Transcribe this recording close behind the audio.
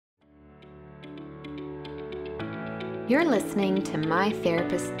You're listening to My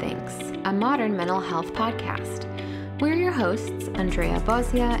Therapist Thinks, a modern mental health podcast. We're your hosts, Andrea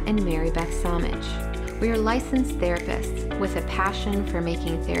Bozia and Mary Beth Samich. We are licensed therapists with a passion for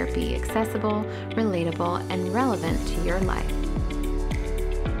making therapy accessible, relatable, and relevant to your life.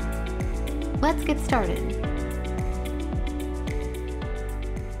 Let's get started.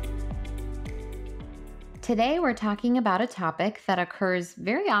 Today, we're talking about a topic that occurs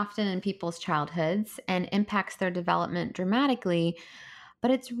very often in people's childhoods and impacts their development dramatically,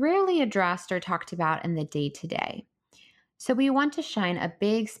 but it's rarely addressed or talked about in the day-to-day. So we want to shine a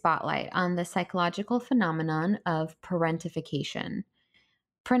big spotlight on the psychological phenomenon of parentification.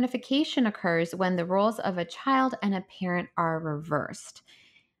 Parentification occurs when the roles of a child and a parent are reversed.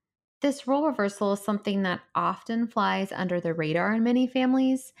 This role reversal is something that often flies under the radar in many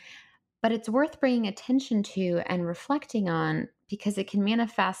families, but it's worth bringing attention to and reflecting on because it can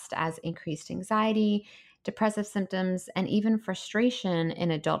manifest as increased anxiety, depressive symptoms, and even frustration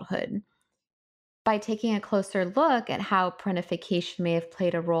in adulthood. By taking a closer look at how parentification may have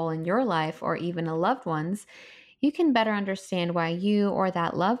played a role in your life or even a loved one's, you can better understand why you or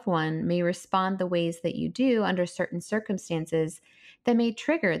that loved one may respond the ways that you do under certain circumstances that may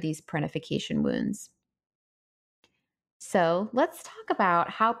trigger these parentification wounds. So let's talk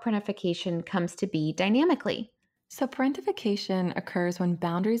about how parentification comes to be dynamically. So, parentification occurs when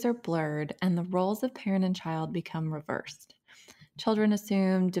boundaries are blurred and the roles of parent and child become reversed. Children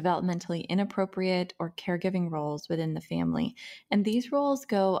assume developmentally inappropriate or caregiving roles within the family, and these roles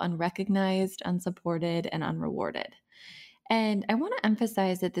go unrecognized, unsupported, and unrewarded. And I want to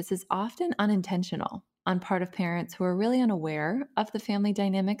emphasize that this is often unintentional on part of parents who are really unaware of the family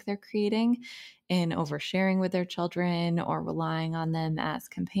dynamic they're creating in oversharing with their children or relying on them as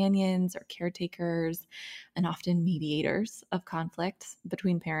companions or caretakers and often mediators of conflict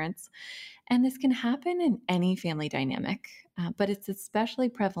between parents. And this can happen in any family dynamic, but it's especially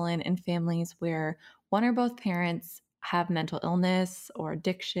prevalent in families where one or both parents have mental illness or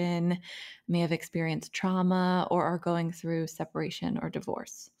addiction, may have experienced trauma, or are going through separation or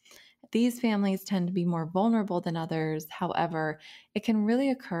divorce. These families tend to be more vulnerable than others. However, it can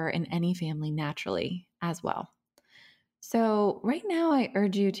really occur in any family naturally as well. So, right now, I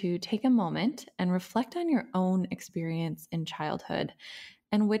urge you to take a moment and reflect on your own experience in childhood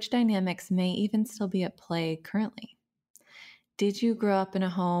and which dynamics may even still be at play currently. Did you grow up in a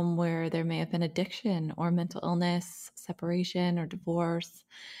home where there may have been addiction or mental illness, separation or divorce?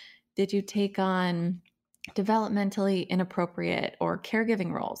 Did you take on developmentally inappropriate or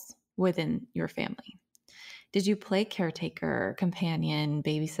caregiving roles within your family? Did you play caretaker, companion,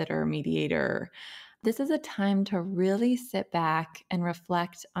 babysitter, mediator? This is a time to really sit back and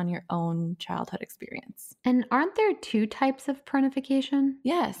reflect on your own childhood experience. And aren't there two types of parentification?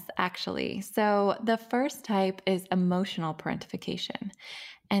 Yes, actually. So the first type is emotional parentification.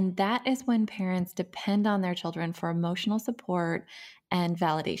 And that is when parents depend on their children for emotional support and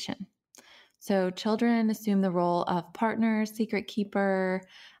validation. So children assume the role of partner, secret keeper,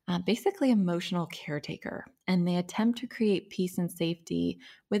 basically emotional caretaker, and they attempt to create peace and safety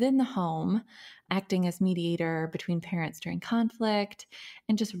within the home, acting as mediator between parents during conflict.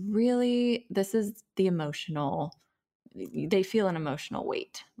 And just really, this is the emotional, they feel an emotional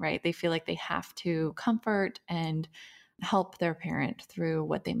weight, right? They feel like they have to comfort and help their parent through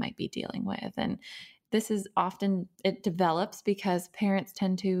what they might be dealing with. And this is often, it develops because parents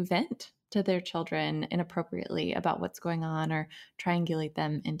tend to vent to their children inappropriately about what's going on or triangulate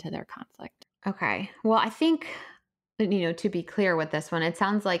them into their conflict. Okay. Well, I think, to be clear with this one, it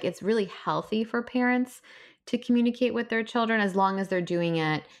sounds like it's really healthy for parents to communicate with their children as long as they're doing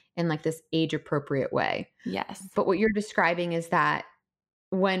it in like this age appropriate way. Yes. But what you're describing is that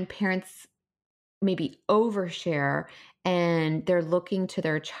when parents maybe overshare and they're looking to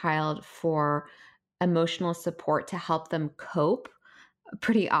their child for emotional support to help them cope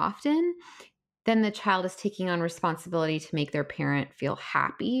pretty often, then the child is taking on responsibility to make their parent feel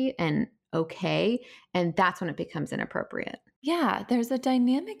happy and okay. And that's when it becomes inappropriate. Yeah, there's a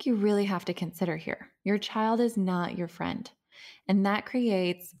dynamic you really have to consider here. Your child is not your friend. And that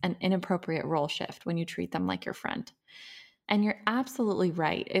creates an inappropriate role shift when you treat them like your friend. And you're absolutely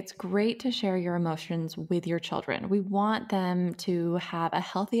right. It's great to share your emotions with your children. We want them to have a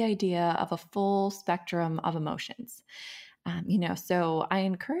healthy idea of a full spectrum of emotions. So I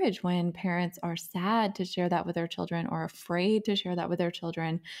encourage when parents are sad to share that with their children or afraid to share that with their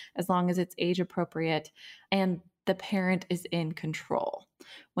children, as long as it's age appropriate and the parent is in control.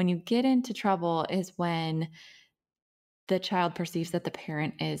 When you get into trouble is when the child perceives that the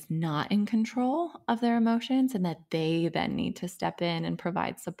parent is not in control of their emotions and that they then need to step in and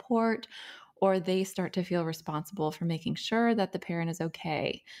provide support or they start to feel responsible for making sure that the parent is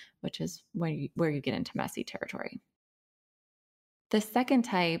okay, which is where you get into messy territory. The second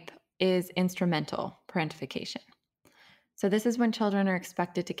type is instrumental parentification. So, this is when children are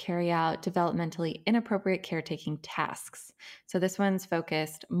expected to carry out developmentally inappropriate caretaking tasks. So, this one's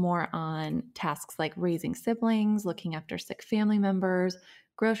focused more on tasks like raising siblings, looking after sick family members,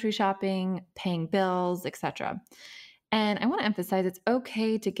 grocery shopping, paying bills, etc. And I want to emphasize it's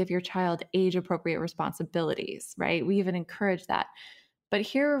okay to give your child age appropriate responsibilities, right? We even encourage that. But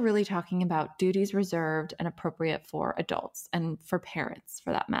here we're really talking about duties reserved and appropriate for adults and for parents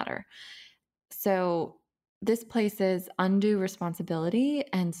for that matter. So this places undue responsibility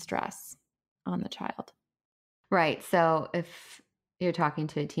and stress on the child. Right. So if you're talking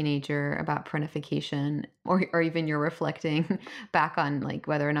to a teenager about parentification, or even you're reflecting back on like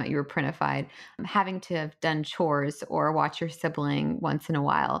whether or not you were parentified, having to have done chores or watch your sibling once in a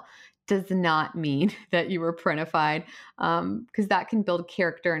while does not mean that you were parentified, because that can build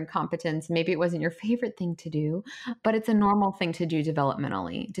character and competence. Maybe it wasn't your favorite thing to do, but it's a normal thing to do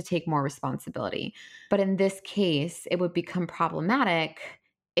developmentally to take more responsibility. But in this case, it would become problematic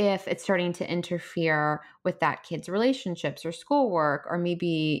if it's starting to interfere with that kid's relationships or schoolwork, or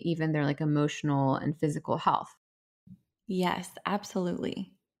maybe even their like emotional and physical health. Yes,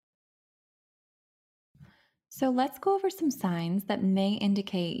 absolutely. So let's go over some signs that may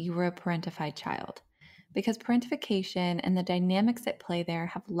indicate you were a parentified child. Because parentification and the dynamics at play there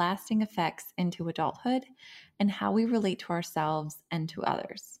have lasting effects into adulthood and how we relate to ourselves and to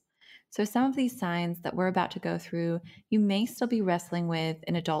others. So, some of these signs that we're about to go through, you may still be wrestling with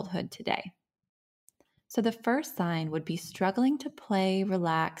in adulthood today. So, the first sign would be struggling to play,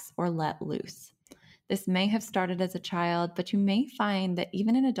 relax, or let loose. This may have started as a child, but you may find that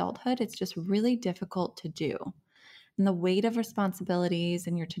even in adulthood, it's just really difficult to do. And the weight of responsibilities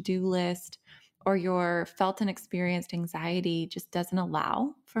and your to do list or your felt and experienced anxiety just doesn't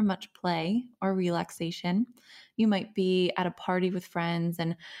allow for much play or relaxation. You might be at a party with friends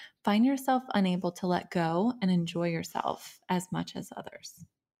and find yourself unable to let go and enjoy yourself as much as others.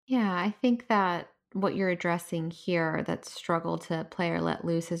 Yeah, I think that what you're addressing here, that struggle to play or let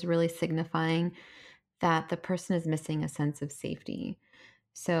loose, is really signifying that the person is missing a sense of safety.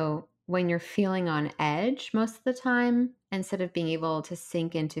 So when you're feeling on edge most of the time, instead of being able to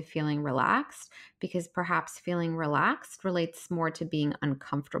sink into feeling relaxed, because perhaps feeling relaxed relates more to being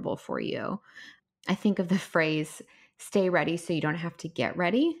uncomfortable for you. I think of the phrase, stay ready so you don't have to get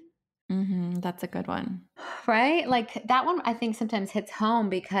ready. That's a good one. Right? Like that one, I think sometimes hits home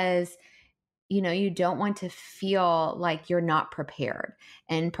because you don't want to feel like you're not prepared.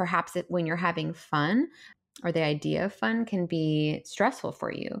 And perhaps when you're having fun, or the idea of fun can be stressful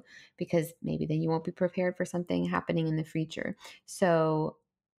for you, because maybe then you won't be prepared for something happening in the future. So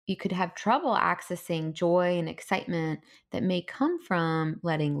you could have trouble accessing joy and excitement that may come from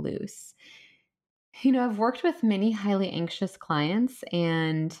letting loose. I've worked with many highly anxious clients,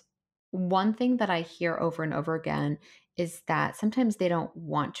 and one thing that I hear over and over again is that sometimes they don't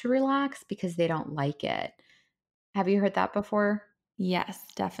want to relax because they don't like it. Have you heard that before? Yes,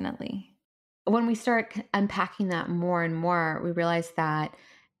 definitely. When we start unpacking that more and more, we realize that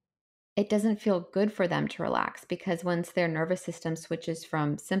it doesn't feel good for them to relax, because once their nervous system switches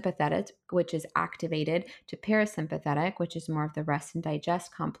from sympathetic, which is activated, to parasympathetic, which is more of the rest and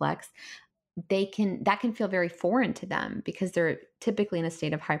digest complex, that can feel very foreign to them because they're typically in a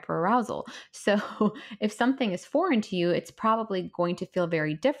state of hyperarousal. So if something is foreign to you, it's probably going to feel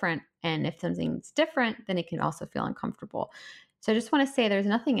very different. And if something's different, then it can also feel uncomfortable. So I just want to say there's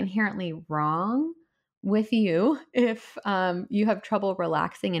nothing inherently wrong with you if you have trouble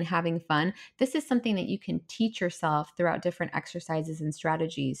relaxing and having fun. This is something that you can teach yourself throughout different exercises and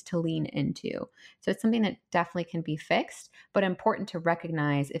strategies to lean into. So it's something that definitely can be fixed, but important to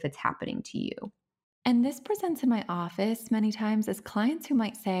recognize if it's happening to you. And this presents in my office many times as clients who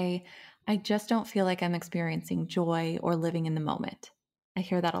might say, I just don't feel like I'm experiencing joy or living in the moment. I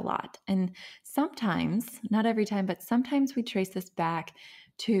hear that a lot. And sometimes, not every time, but sometimes we trace this back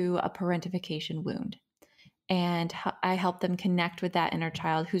to a parentification wound. And I help them connect with that inner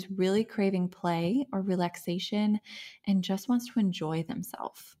child who's really craving play or relaxation and just wants to enjoy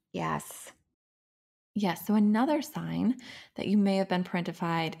themselves. Yes. Yes. So another sign that you may have been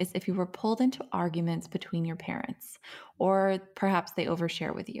parentified is if you were pulled into arguments between your parents, or perhaps they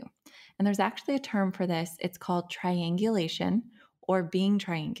overshare with you. And there's actually a term for this. It's called triangulation or being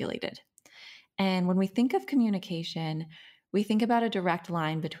triangulated. And when we think of communication, we think about a direct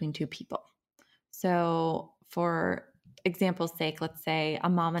line between two people. So, for example's sake, let's say a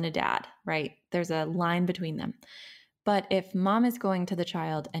mom and a dad, right? There's a line between them. But if mom is going to the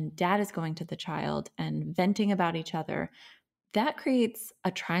child and dad is going to the child and venting about each other, that creates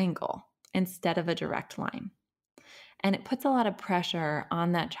a triangle instead of a direct line. And it puts a lot of pressure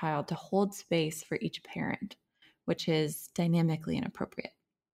on that child to hold space for each parent, which is dynamically inappropriate.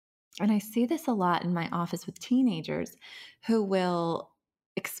 And I see this a lot in my office with teenagers who will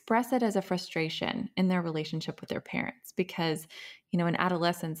express it as a frustration in their relationship with their parents because, in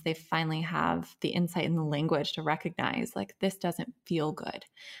adolescence, they finally have the insight and the language to recognize like this doesn't feel good.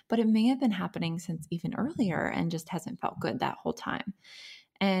 But it may have been happening since even earlier and just hasn't felt good that whole time.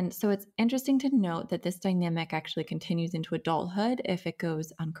 And so it's interesting to note that this dynamic actually continues into adulthood if it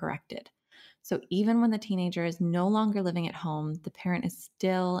goes uncorrected. So even when the teenager is no longer living at home, the parent is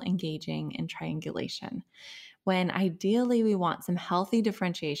still engaging in triangulation. When ideally we want some healthy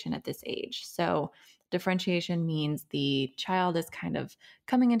differentiation at this age. So differentiation means the child is kind of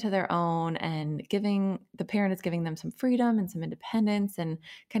coming into their own and the parent is giving them some freedom and some independence and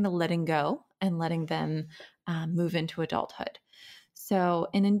kind of letting go and letting them move into adulthood. So,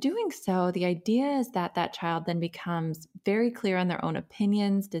 and in doing so, the idea is that that child then becomes very clear on their own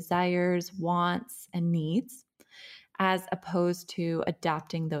opinions, desires, wants, and needs, as opposed to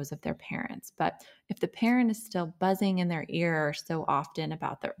adopting those of their parents. But if the parent is still buzzing in their ear so often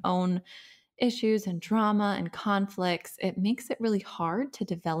about their own issues and drama and conflicts, it makes it really hard to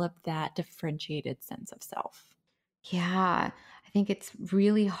develop that differentiated sense of self. Yeah, I think it's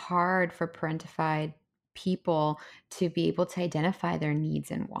really hard for parentified people to be able to identify their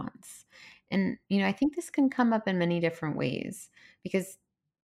needs and wants. And, I think this can come up in many different ways because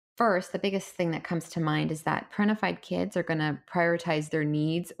first, the biggest thing that comes to mind is that parentified kids are going to prioritize their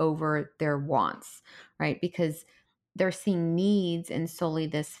needs over their wants, right? Because they're seeing needs in solely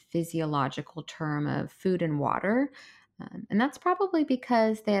this physiological term of food and water. And that's probably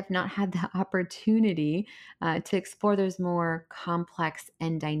because they have not had the opportunity to explore those more complex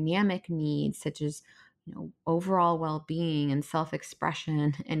and dynamic needs, such as overall well-being and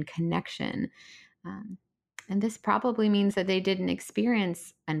self-expression and connection. Um, and this probably means that they didn't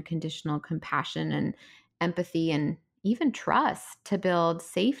experience unconditional compassion and empathy and even trust to build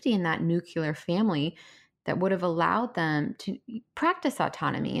safety in that nuclear family that would have allowed them to practice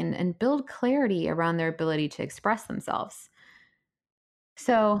autonomy and build clarity around their ability to express themselves.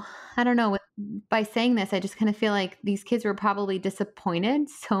 So, I don't know, by saying this, I just kind of feel like these kids were probably disappointed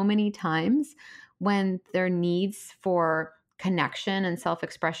so many times when their needs for connection and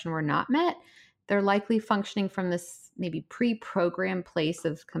self-expression were not met. They're likely functioning from this maybe pre-programmed place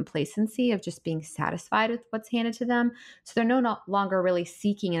of complacency of just being satisfied with what's handed to them. So they're no longer really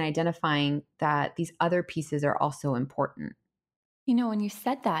seeking and identifying that these other pieces are also important. When you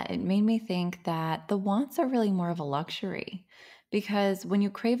said that, it made me think that the wants are really more of a luxury because when you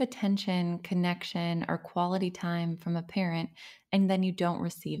crave attention, connection, or quality time from a parent and then you don't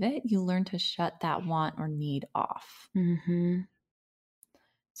receive it, you learn to shut that want or need off. Mhm.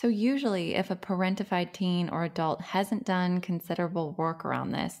 So, usually, if a parentified teen or adult hasn't done considerable work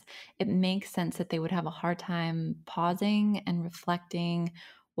around this, it makes sense that they would have a hard time pausing and reflecting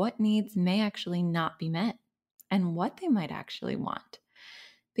what needs may actually not be met and what they might actually want.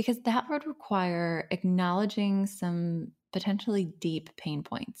 Because that would require acknowledging some potentially deep pain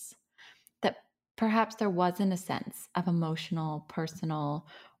points that perhaps there wasn't a sense of emotional, personal,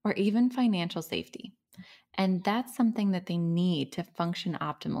 or even financial safety. And that's something that they need to function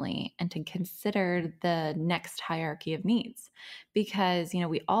optimally and to consider the next hierarchy of needs. Because,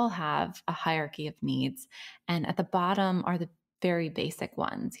 we all have a hierarchy of needs. And at the bottom are the very basic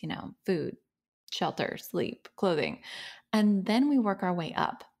ones, food, shelter, sleep, clothing. And then we work our way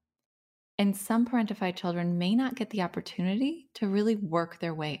up. And some parentified children may not get the opportunity to really work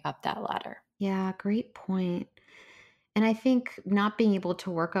their way up that ladder. Yeah, great point. And I think not being able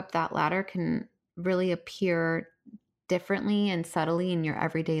to work up that ladder can really appear differently and subtly in your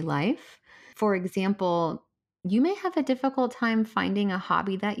everyday life. For example, you may have a difficult time finding a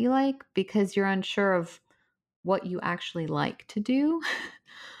hobby that you like because you're unsure of what you actually like to do,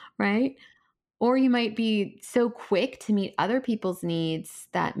 right? Or you might be so quick to meet other people's needs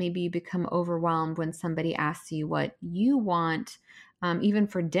that maybe you become overwhelmed when somebody asks you what you want, even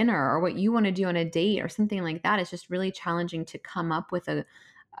for dinner, or what you want to do on a date, or something like that. It's just really challenging to come up with a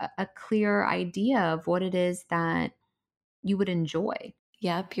clear idea of what it is that you would enjoy.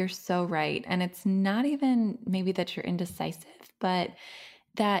 Yep, you're so right. And it's not even maybe that you're indecisive, but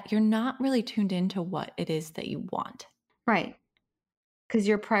that you're not really tuned into what it is that you want. Right. Because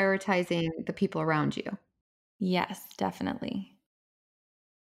you're prioritizing the people around you. Yes, definitely.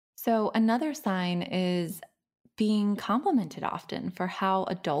 So, another sign is being complimented often for how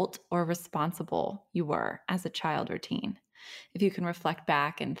adult or responsible you were as a child or teen. If you can reflect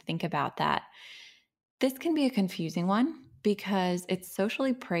back and think about that, this can be a confusing one because it's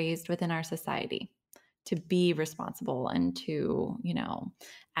socially praised within our society to be responsible and to,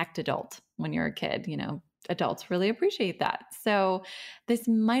 act adult when you're a kid. Adults really appreciate that. So this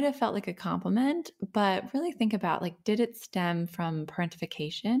might have felt like a compliment, but really think about, like, did it stem from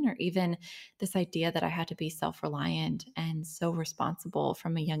parentification or even this idea that I had to be self-reliant and so responsible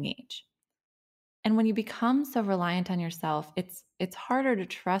from a young age? And when you become so reliant on yourself, it's harder to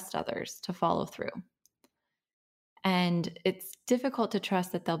trust others to follow through. And it's difficult to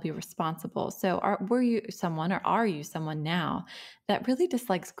trust that they'll be responsible. So, were you someone, or are you someone now that really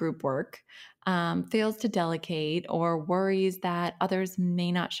dislikes group work, fails to delegate, or worries that others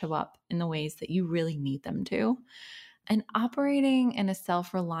may not show up in the ways that you really need them to? And operating in a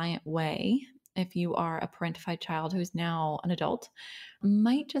self reliant way, if you are a parentified child who's now an adult,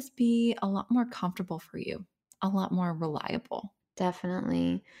 might just be a lot more comfortable for you, a lot more reliable.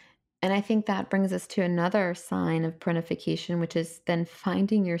 Definitely. And I think that brings us to another sign of parentification, which is then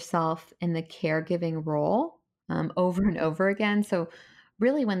finding yourself in the caregiving role over and over again. So,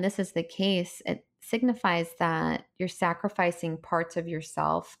 really, when this is the case, it signifies that you're sacrificing parts of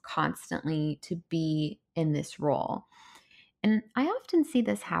yourself constantly to be in this role. And I often see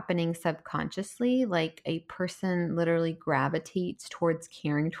this happening subconsciously, like a person literally gravitates towards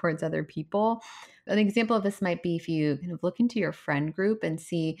caring towards other people. An example of this might be if you kind of look into your friend group and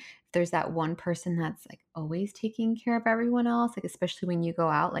see if there's that one person that's like always taking care of everyone else, like especially when you go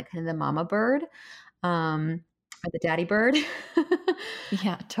out, like kind of the mama bird, or the daddy bird.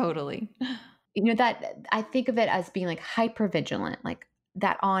 Yeah, totally. That I think of it as being like hyper vigilant, like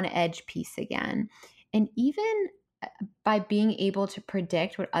that on edge piece again. And even by being able to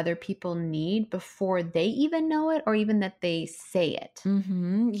predict what other people need before they even know it or even that they say it.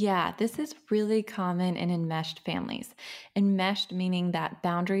 Yeah, this is really common in enmeshed families. Enmeshed meaning that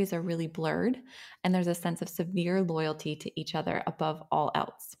boundaries are really blurred and there's a sense of severe loyalty to each other above all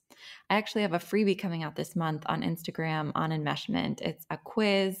else. I actually have a freebie coming out this month on Instagram on enmeshment. It's a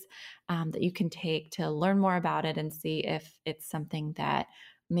quiz that you can take to learn more about it and see if it's something that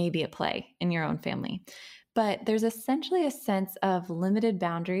may be at play in your own family. But there's essentially a sense of limited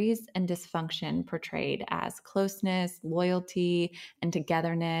boundaries and dysfunction portrayed as closeness, loyalty, and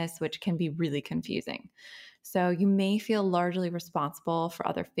togetherness, which can be really confusing. So you may feel largely responsible for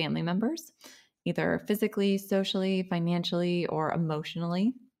other family members, either physically, socially, financially, or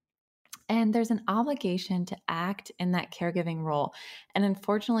emotionally. And there's an obligation to act in that caregiving role. And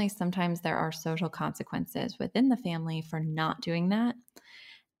unfortunately, sometimes there are social consequences within the family for not doing that.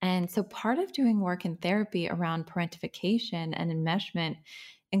 And so part of doing work in therapy around parentification and enmeshment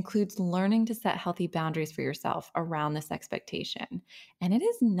includes learning to set healthy boundaries for yourself around this expectation. And it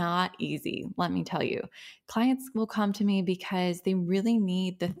is not easy, let me tell you. Clients will come to me because they really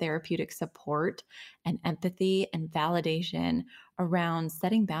need the therapeutic support and empathy and validation around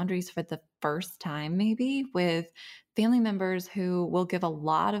setting boundaries for the first time, maybe with family members who will give a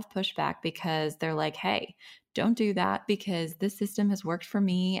lot of pushback because they're like, hey, don't do that because this system has worked for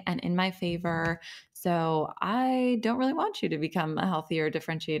me and in my favor. So I don't really want you to become a healthier,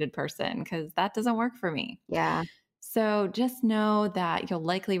 differentiated person because that doesn't work for me. Yeah. So just know that you'll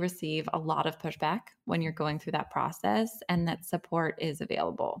likely receive a lot of pushback when you're going through that process and that support is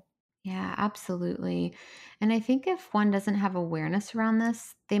available. Yeah, absolutely. And I think if one doesn't have awareness around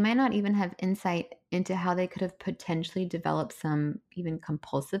this, they might not even have insight into how they could have potentially developed some even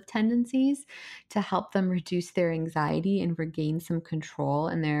compulsive tendencies to help them reduce their anxiety and regain some control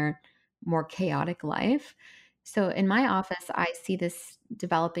in their more chaotic life. So in my office, I see this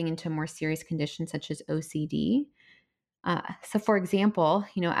developing into more serious conditions such as OCD. So, for example,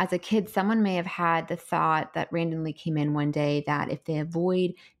 as a kid, someone may have had the thought that randomly came in one day that if they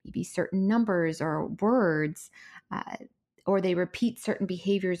avoid maybe certain numbers or words, uh, or they repeat certain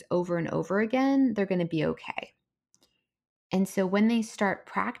behaviors over and over again, they're going to be okay. And so, when they start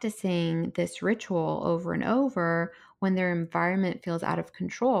practicing this ritual over and over, when their environment feels out of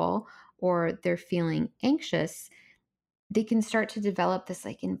control or they're feeling anxious, they can start to develop this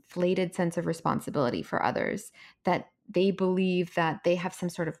like inflated sense of responsibility for others, that they believe that they have some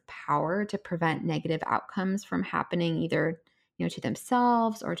sort of power to prevent negative outcomes from happening either to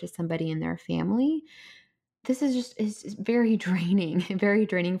themselves or to somebody in their family. This is very draining, very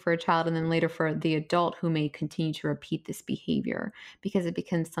draining for a child and then later for the adult who may continue to repeat this behavior because it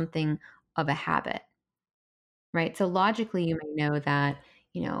becomes something of a habit. Right? So logically, you may know that,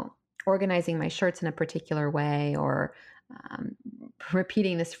 you know, organizing my shirts in a particular way or um,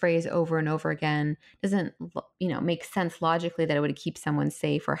 repeating this phrase over and over again doesn't, make sense logically that it would keep someone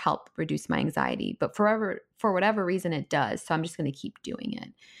safe or help reduce my anxiety. But for whatever reason, it does. So I'm just going to keep doing it.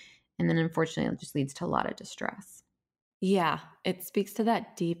 And then unfortunately, it just leads to a lot of distress. Yeah, it speaks to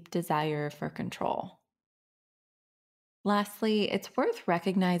that deep desire for control. Lastly, it's worth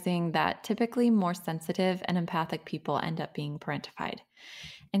recognizing that typically more sensitive and empathic people end up being parentified.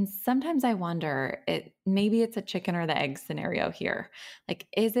 And sometimes I wonder, maybe it's a chicken or the egg scenario here. Like,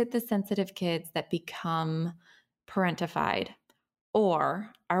 is it the sensitive kids that become parentified?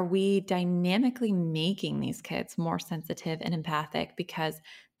 Or are we dynamically making these kids more sensitive and empathic because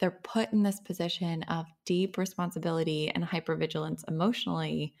they're put in this position of deep responsibility and hypervigilance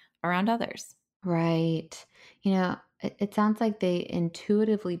emotionally around others? Right. It sounds like they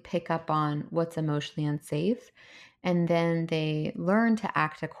intuitively pick up on what's emotionally unsafe, and then they learn to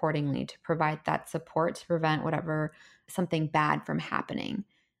act accordingly to provide that support to prevent whatever something bad from happening.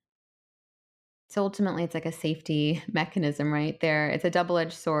 So ultimately, it's like a safety mechanism, right there. It's a double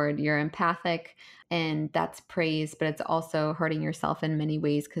edged sword. You're empathic, and that's praise, but it's also hurting yourself in many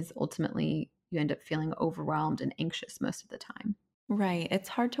ways because ultimately you end up feeling overwhelmed and anxious most of the time. Right. It's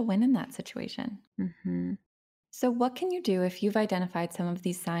hard to win in that situation. Hmm. So, what can you do if you've identified some of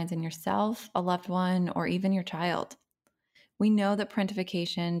these signs in yourself, a loved one, or even your child? We know that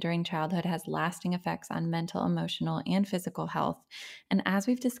parentification during childhood has lasting effects on mental, emotional, and physical health. And as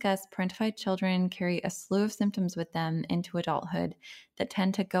we've discussed, parentified children carry a slew of symptoms with them into adulthood that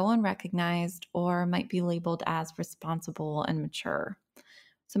tend to go unrecognized or might be labeled as responsible and mature.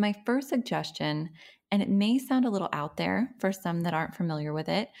 So, my first suggestion, and it may sound a little out there for some that aren't familiar with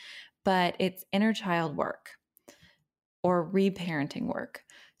it, but it's inner child work or reparenting work.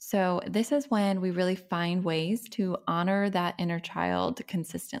 So, this is when we really find ways to honor that inner child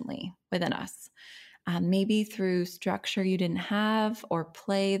consistently within us. Maybe through structure you didn't have or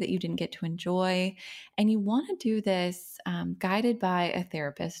play that you didn't get to enjoy. And you want to do this guided by a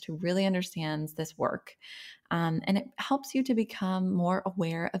therapist who really understands this work. And it helps you to become more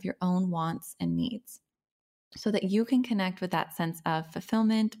aware of your own wants and needs so that you can connect with that sense of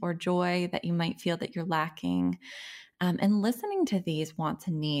fulfillment or joy that you might feel that you're lacking. And listening to these wants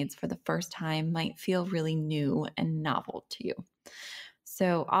and needs for the first time might feel really new and novel to you.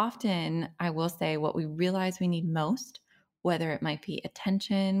 So often, I will say what we realize we need most, whether it might be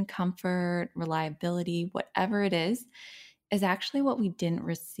attention, comfort, reliability, whatever it is actually what we didn't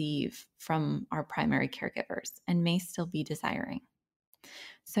receive from our primary caregivers and may still be desiring.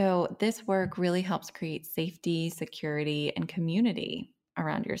 So, this work really helps create safety, security, and community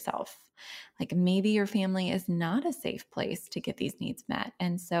around yourself. Like maybe your family is not a safe place to get these needs met.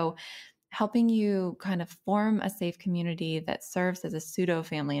 And so, helping you kind of form a safe community that serves as a pseudo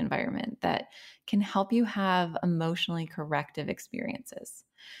family environment that can help you have emotionally corrective experiences.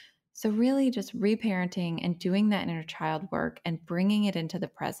 So, really, just reparenting and doing that inner child work and bringing it into the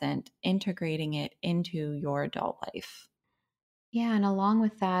present, integrating it into your adult life. Yeah, and along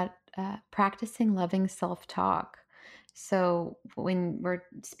with that, practicing loving self talk. So, when we're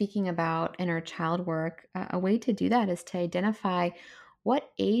speaking about inner child work, a way to do that is to identify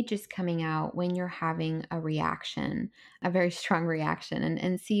what age is coming out when you're having a reaction, a very strong reaction,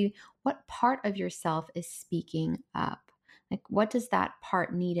 and see what part of yourself is speaking up. Like, what does that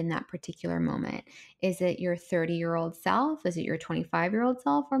part need in that particular moment? Is it your 30-year-old self? Is it your 25-year-old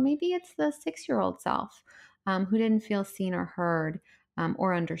self? Or maybe it's the 6-year-old self who didn't feel seen or heard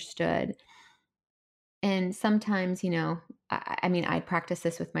or understood. And sometimes, I mean, I practice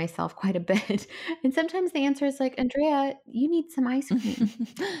this with myself quite a bit. And sometimes the answer is like, Andrea, you need some ice cream.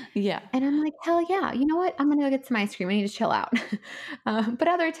 Yeah. And I'm like, hell yeah. You know what? I'm going to go get some ice cream. I need to chill out. But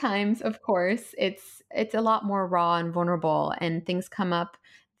other times, of course, it's a lot more raw and vulnerable, and things come up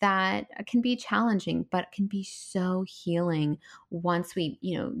that can be challenging, but can be so healing once we,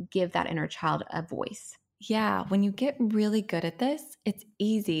 give that inner child a voice. Yeah, when you get really good at this, it's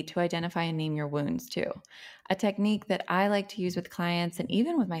easy to identify and name your wounds too. A technique that I like to use with clients and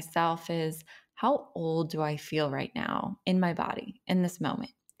even with myself is how old do I feel right now in my body in this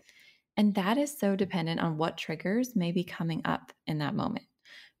moment? And that is so dependent on what triggers may be coming up in that moment.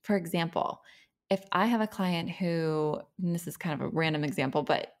 For example, if I have a client who, and this is kind of a random example,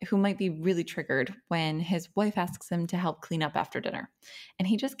 but who might be really triggered when his wife asks him to help clean up after dinner, and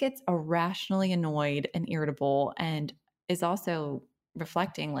he just gets irrationally annoyed and irritable and is also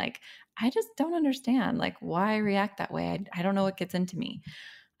reflecting, like, I just don't understand, like, why I react that way. I don't know what gets into me.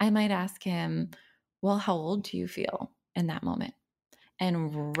 I might ask him, well, how old do you feel in that moment?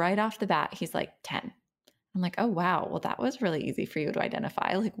 And right off the bat, he's like 10. I'm like, oh, wow. Well, that was really easy for you to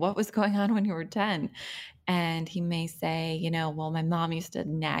identify. Like, what was going on when you were 10? And he may say, well, my mom used to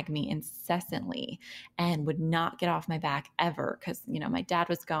nag me incessantly and would not get off my back ever because, my dad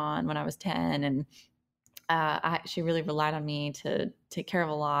was gone when I was 10 and she really relied on me to take care of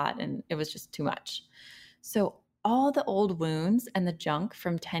a lot. And it was just too much. So all the old wounds and the junk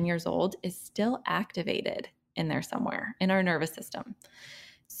from 10 years old is still activated in there somewhere in our nervous system.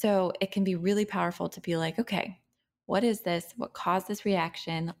 So it can be really powerful to be like, okay, what is this? What caused this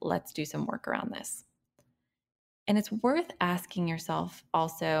reaction? Let's do some work around this. And it's worth asking yourself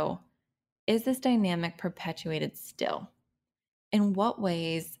also, is this dynamic perpetuated still? In what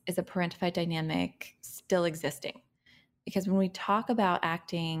ways is a parentified dynamic still existing? Because when we talk about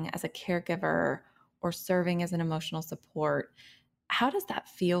acting as a caregiver or serving as an emotional support, how does that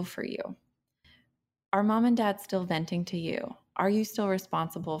feel for you? Are mom and dad still venting to you? Are you still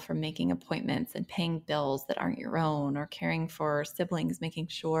responsible for making appointments and paying bills that aren't your own, or caring for siblings, making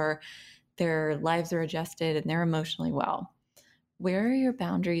sure their lives are adjusted and they're emotionally well? Where are your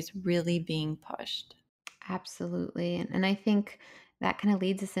boundaries really being pushed? Absolutely. And I think that kind of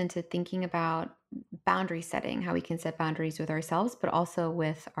leads us into thinking about boundary setting, how we can set boundaries with ourselves, but also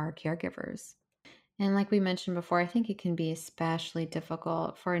with our caregivers. And like we mentioned before, I think it can be especially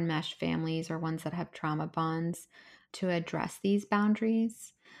difficult for enmeshed families or ones that have trauma bonds to address these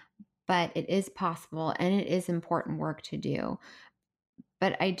boundaries. But it is possible and it is important work to do.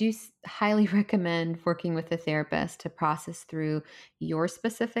 But I do highly recommend working with a therapist to process through your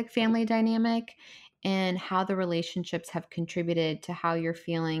specific family dynamic and how the relationships have contributed to how you're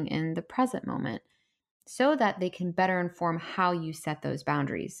feeling in the present moment so that they can better inform how you set those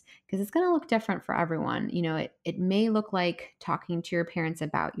boundaries, because it's going to look different for everyone. It may look like talking to your parents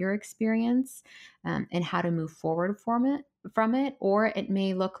about your experience and how to move forward from it, or it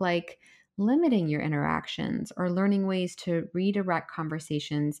may look like limiting your interactions or learning ways to redirect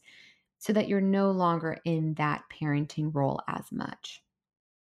conversations so that you're no longer in that parenting role as much.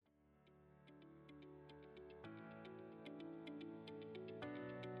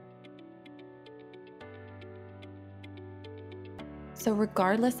 So,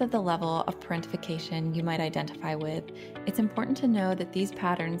 regardless of the level of parentification you might identify with, it's important to know that these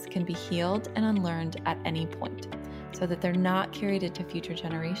patterns can be healed and unlearned at any point so that they're not carried into future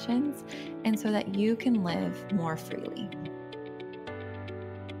generations and so that you can live more freely.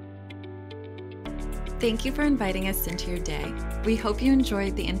 Thank you for inviting us into your day. We hope you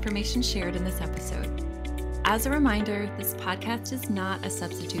enjoyed the information shared in this episode. As a reminder, this podcast is not a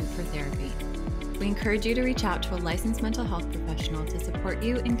substitute for therapy. We encourage you to reach out to a licensed mental health professional to support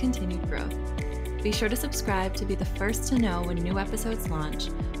you in continued growth. Be sure to subscribe to be the first to know when new episodes launch,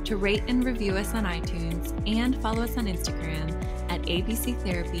 to rate and review us on iTunes, and follow us on Instagram at ABC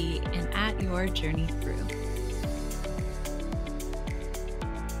Therapy and at Your Journey Through.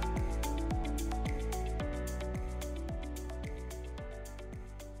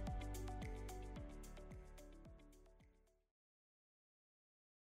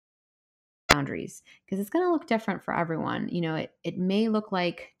 Boundaries, because it's going to look different for everyone. It may look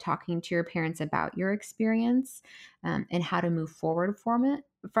like talking to your parents about your experience and how to move forward from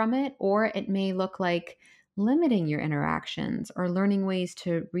it, or it may look like limiting your interactions or learning ways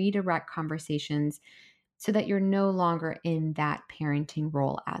to redirect conversations so that you're no longer in that parenting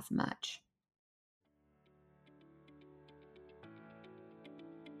role as much.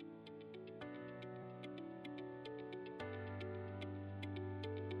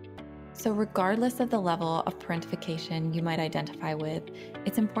 So, regardless of the level of parentification you might identify with,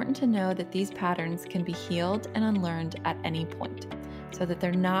 it's important to know that these patterns can be healed and unlearned at any point so that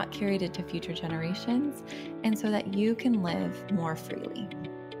they're not carried into future generations and so that you can live more freely.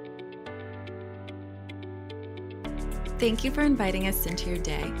 Thank you for inviting us into your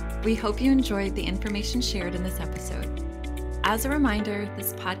day. We hope you enjoyed the information shared in this episode. As a reminder,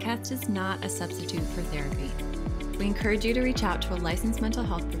 this podcast is not a substitute for therapy. We encourage you to reach out to a licensed mental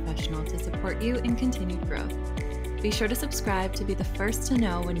health professional to support you in continued growth. Be sure to subscribe to be the first to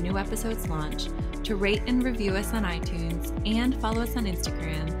know when new episodes launch, to rate and review us on iTunes, and follow us on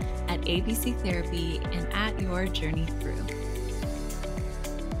Instagram at ABC Therapy and at Your Journey Through.